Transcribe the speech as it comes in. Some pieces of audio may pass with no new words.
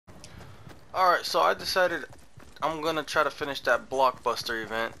Alright, so I decided I'm gonna try to finish that blockbuster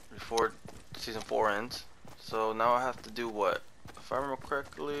event before season 4 ends. So now I have to do what? If I remember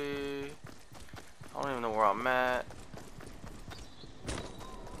correctly, I don't even know where I'm at.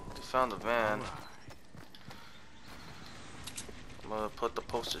 I found the van. I'm gonna put the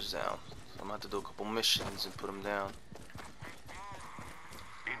posters down. So I'm gonna have to do a couple missions and put them down.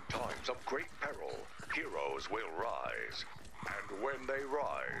 In times of great peril, heroes will rise. And when they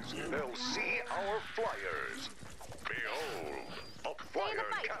rise, they'll see our flyers. Behold, a flyer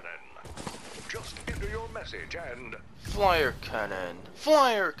cannon. Just enter your message and... Flyer cannon!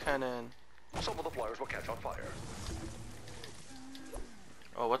 Flyer cannon! some of the flyers will catch on fire.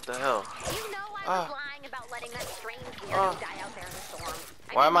 Oh, what the hell? You know I was lying about letting that strange weirdo die out there in the storm.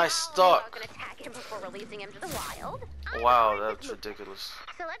 Why am I stuck? I was gonna tag him before releasing him to the wild. Wow, that's ridiculous.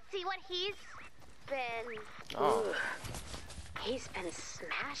 So let's see what he's been... Oh. He's been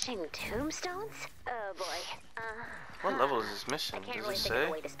smashing tombstones? Oh boy. What level is this mission? I can't Does really it think of say?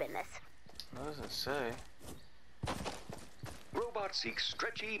 a way to spin this. No, it doesn't say. Robot seeks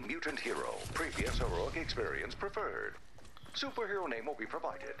stretchy mutant hero. Previous heroic experience preferred. Superhero name will be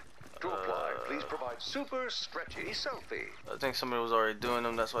provided. To apply, please provide super stretchy selfie. I think somebody was already doing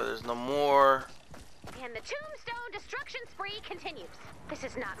them, that's why there's no more. And the tombstone destruction spree continues. This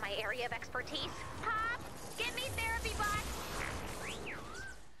is not my area of expertise. Pop, get me therapy bot.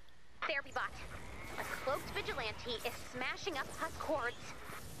 Therapy bot. A cloaked vigilante is smashing up hut cords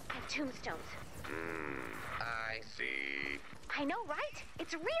and tombstones. I see. I know, right?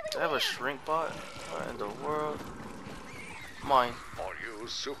 It's really Do I have a weird. shrink bot? What in the world? Mine. Are you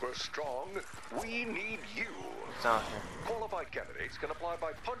super strong? We need you. It's down here. Qualified candidates can apply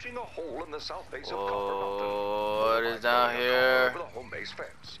by punching a hole in the south face of Copper Oh, Mountain. what is down here? Over the home base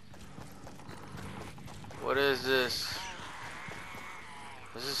fence. What is this?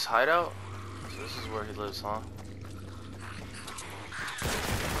 Is this hideout? So this is where he lives, huh?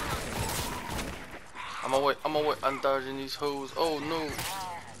 I'm away, I'm dodging these hoes. Oh no.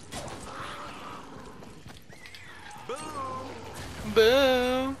 Boom!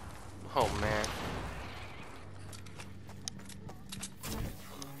 Boom! Oh man.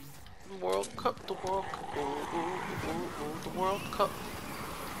 The World Cup, the World Cup, ooh, ooh, ooh, ooh, the World Cup.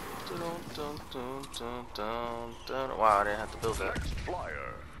 Dun, dun, dun, dun, dun, dun. Wow, I didn't have to build that. Next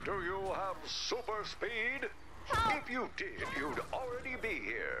flyer. Do you have super speed? If you did, you'd already be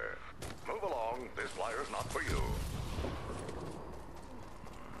here. Move along. This flyer's not for you.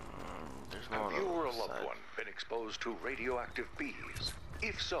 There's more Have you or a on the loved side. one been exposed to radioactive bees?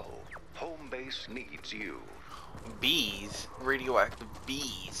 If so, home base needs you. Bees, radioactive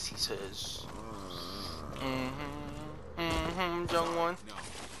bees, he says. Young one.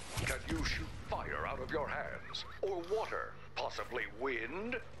 Can you shoot fire out of your hands? Or water? Possibly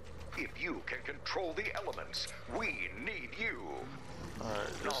wind? If you can control the elements, we need you. Alright,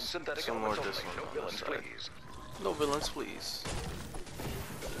 there's Non-synthetic some more elements this only. one. No villains, Outside. please. No villains, please.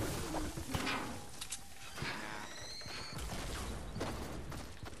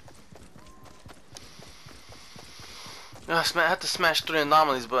 I had to smash 3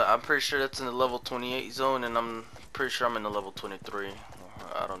 anomalies, but I'm pretty sure that's in the level 28 zone, and I'm pretty sure I'm in the level 23.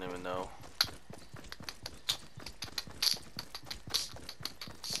 I don't even know.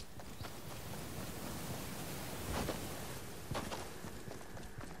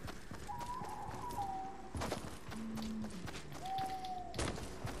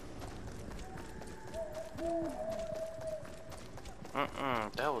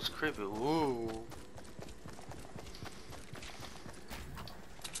 That was creepy. Ooh.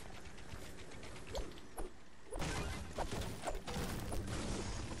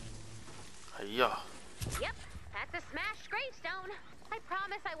 Yeah. Yep, that's a smashed gravestone. I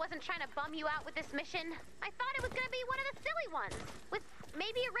promise I wasn't trying to bum you out with this mission. I thought it was gonna be one of the silly ones, with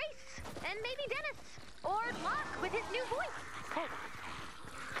maybe a race, and maybe Dennis, or Locke with his new voice. Hold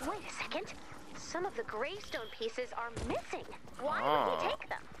on. Wait a second. Some of the gravestone pieces are missing. Why would he take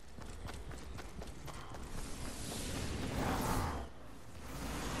them?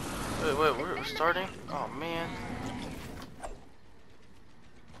 Wait, we're starting? Oh man.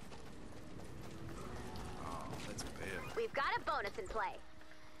 We've got a bonus in play.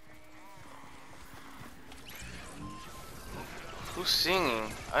 Who's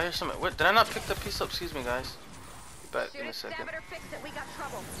singing? I hear something. Wait, did I not pick that piece up? Excuse me, guys. Be back in a second. Fix it. We got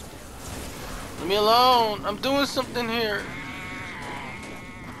trouble. Leave me alone. I'm doing something here.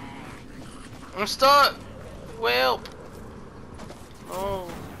 I'm stuck. Well. Oh.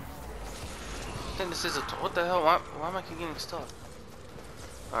 I think this is a. What the hell? Why am I keep getting stuck?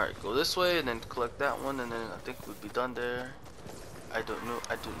 Alright, go this way and then collect that one, and then I think we'd be done there. I don't know.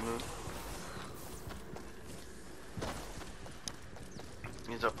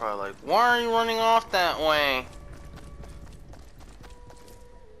 These are probably like, why are you running off that way?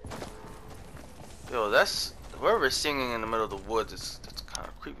 Yo, that's whoever's singing in the middle of the woods. It's kind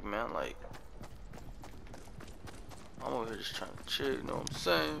of creepy, man. Like, I'm over here just trying to chill. You know what I'm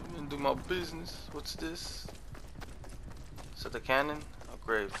saying? And do my business. What's this? Is that the cannon? Oh,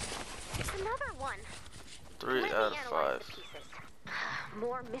 grave. Another one. 3 Let out me of analyze 5. the pieces.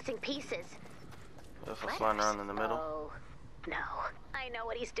 More missing pieces. If I'm flying around in the middle. Oh, no. I know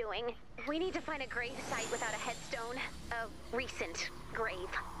what he's doing. We need to find a grave site without a headstone. A recent grave.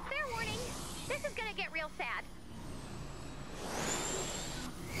 Fair warning. This is gonna get real sad.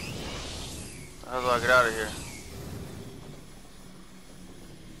 How do I get out of here?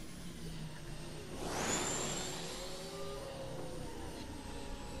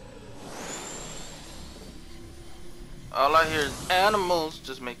 All I hear is animals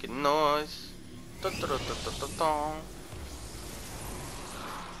just making noise. Is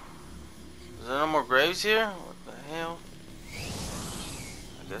there no more graves here? What the hell?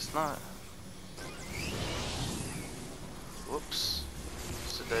 I guess not. Whoops.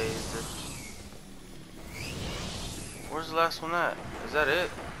 What's today is it? Where's the last one at? Is that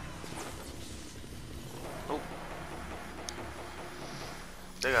it? Oh.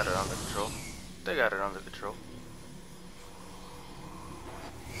 They got it under control. They got it under control.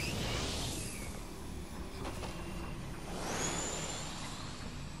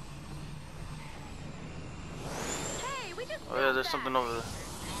 Oh yeah, there's something over there.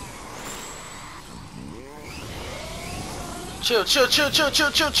 Chill, chill, chill, chill, chill,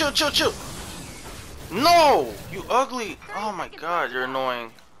 chill, chill, chill, chill. No! You ugly! Oh my god, you're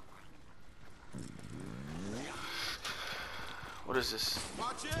annoying. What is this?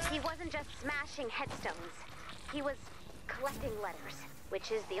 He wasn't just smashing headstones. He was collecting letters,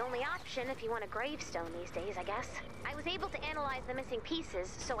 which is the only option if you want a gravestone these days, I guess. I was able to analyze the missing pieces,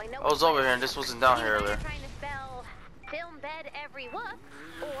 so I know. I was over here and this wasn't down here earlier. Trying to spell film bed every whoop,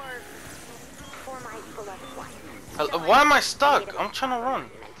 or for my beloved wife. Why am I stuck? I'm trying to run.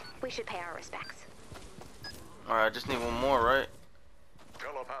 We should pay our respects. Alright, I just need one more, right?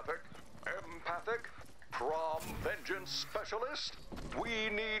 Telepathic, empathic, prom vengeance specialist. We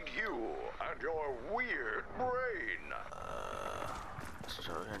need you and your weird brain. Let's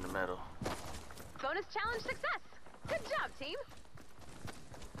try over here in the middle. Bonus challenge success. Good job, team.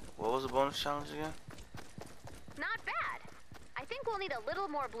 What was the bonus challenge again? Not bad. I think we'll need a little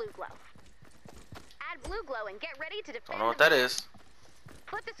more blue glow. Add blue glow and get ready to defend. Don't know what that is.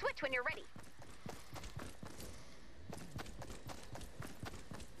 Flip the switch when you're ready.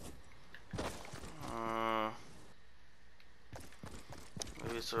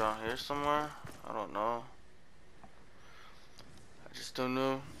 Maybe it's around here somewhere. I don't know. I just don't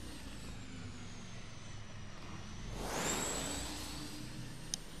know.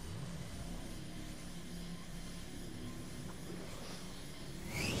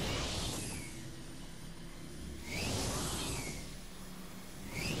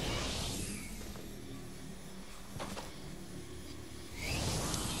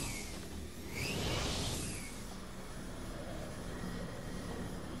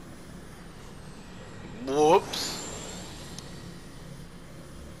 Whoops.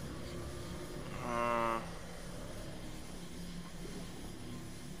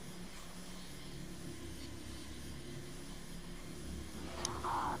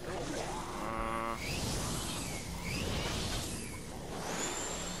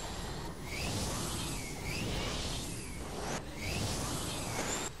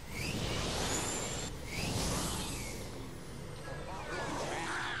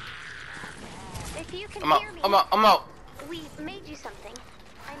 If you can I'm out. hear me, I'm out. we made you something.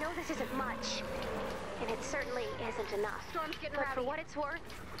 I know this isn't much, and it certainly isn't enough. Storm's getting rowdy. For what it's worth,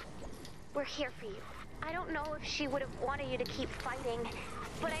 we're here for you. I don't know if she would have wanted you to keep fighting,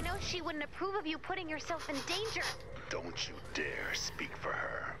 but I know she wouldn't approve of you putting yourself in danger. Don't you dare speak for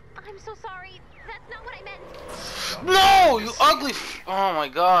her. I'm so sorry. That's not what I meant. No, you ugly. Oh my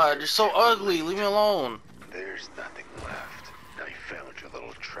god, you're so ugly. Leave me alone. There's nothing left. I found your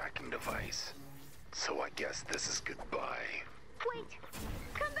little tracking device. So I guess this is goodbye. Wait,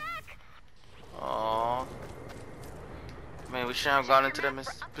 come back. Aww. Man, we shouldn't have gone into that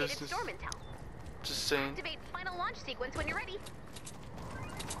business. Storm intel. Just saying. Activate final launch sequence when you're ready.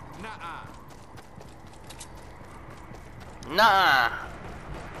 Nah.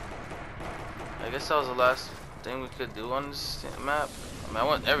 I guess that was the last thing we could do on this map. I mean, I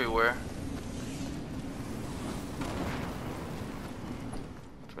went everywhere.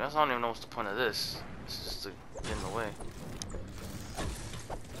 To be honest, I don't even know what's the point of this. It's just to get in the way.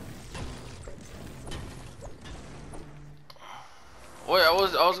 Wait, I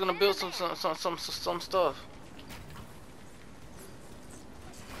was gonna build some stuff.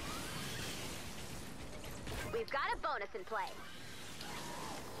 We've got a bonus in play.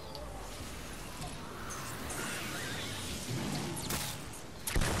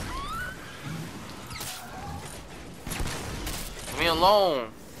 Leave me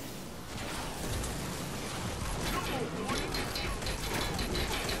alone.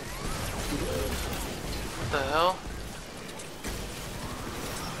 What the hell?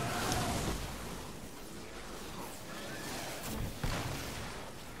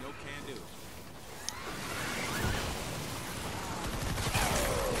 No can do.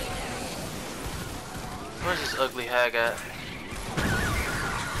 Where's this ugly hag at?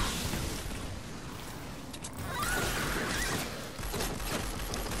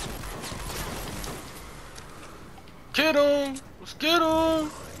 Get him! Let's get him!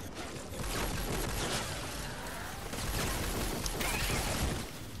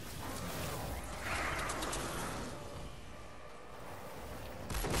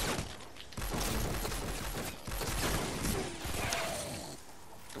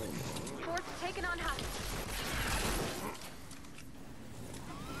 Fort's taken on high.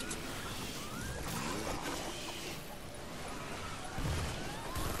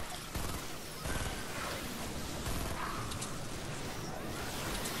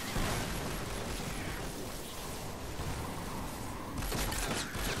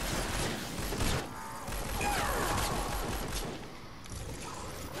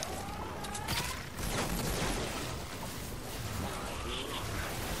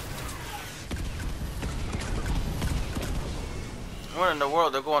 What in the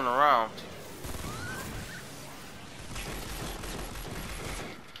world? They're going around.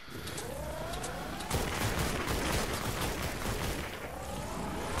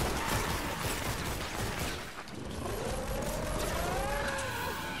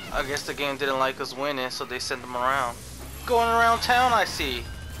 I guess the game didn't like us winning, so they sent them around. Going around town, I see.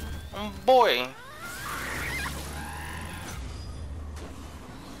 Oh boy.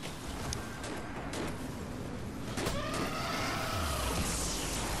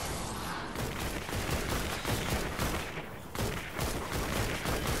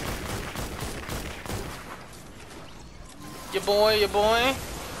 Your boy, your boy.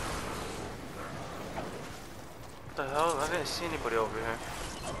 What the hell? I didn't see anybody over here.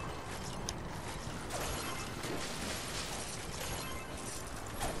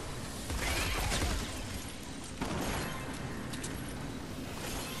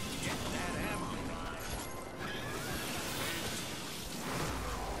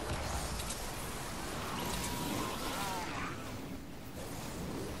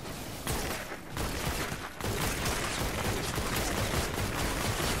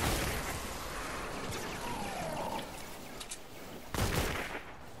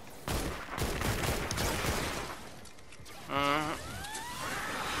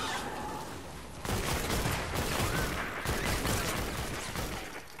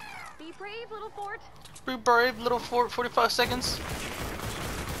 Be brave, little Fort. Be brave, little Fort. 45 seconds.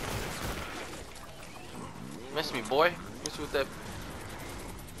 Miss me, boy. Miss me with that.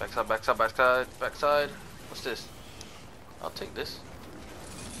 Backside, backside, backside, backside. What's this? I'll take this.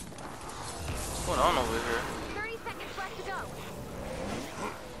 What's going on over here? 30 seconds left to go.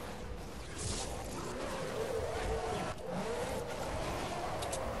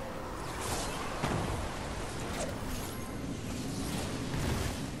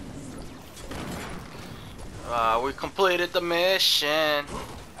 We completed the mission.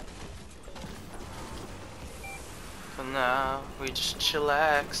 For now, we just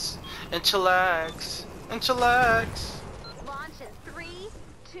chillax and chillax and chillax. Launch in 3,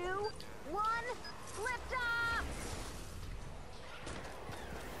 2, 1. Lift off!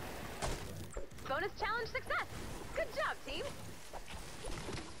 Bonus challenge success. Good job, team.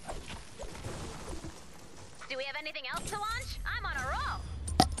 Do we have anything else to launch? I'm on a roll.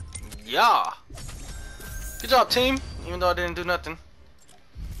 Yeah. Good job, team. Even though I didn't do nothing.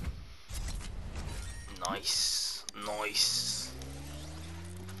 Nice. Nice.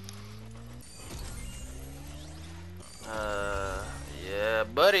 Yeah,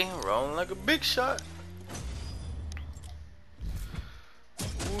 buddy. Rolling like a big shot.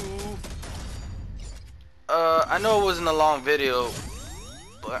 Ooh. I know it wasn't a long video,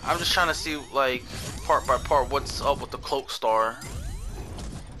 but I'm just trying to see, like, part by part what's up with the CLOAKSTAR.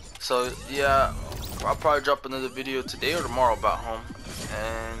 So, yeah. I'll probably drop another video today or tomorrow about home,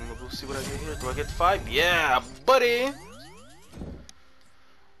 and we'll see what I get here. Do I get 5? Yeah, buddy.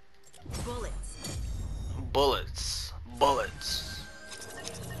 Bullets. Bullets. Bullets.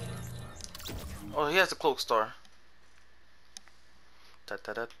 Oh, he has a CLOAKSTAR. Ta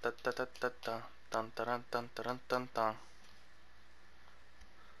ta ta ta ta ta ta ta. Dun dun dun dun dun dun.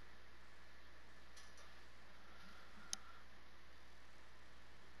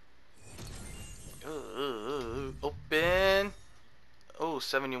 Open. Oh,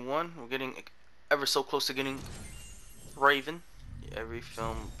 71. We're getting ever so close to getting Raven. Every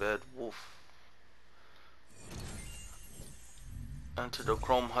film bed wolf. Enter the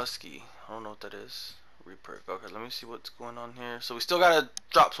Chrome Husky. I don't know what that is. Reperk. Okay, let me see what's going on here. So we still gotta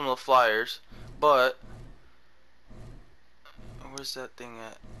drop some of the flyers, but where's that thing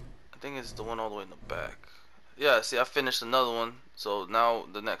at? I think it's the one all the way in the back. Yeah, see, I finished another one, so now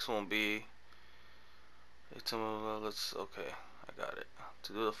the next one will be. Let's. Okay, I got it.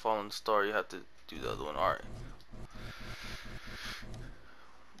 To do the Fallen Star, you have to do the other one. All right.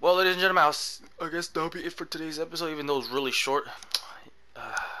 Well, ladies and gentlemen, I guess that'll be it for today's episode, even though it's really short.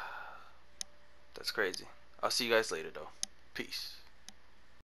 That's crazy. I'll see you guys later, though. Peace.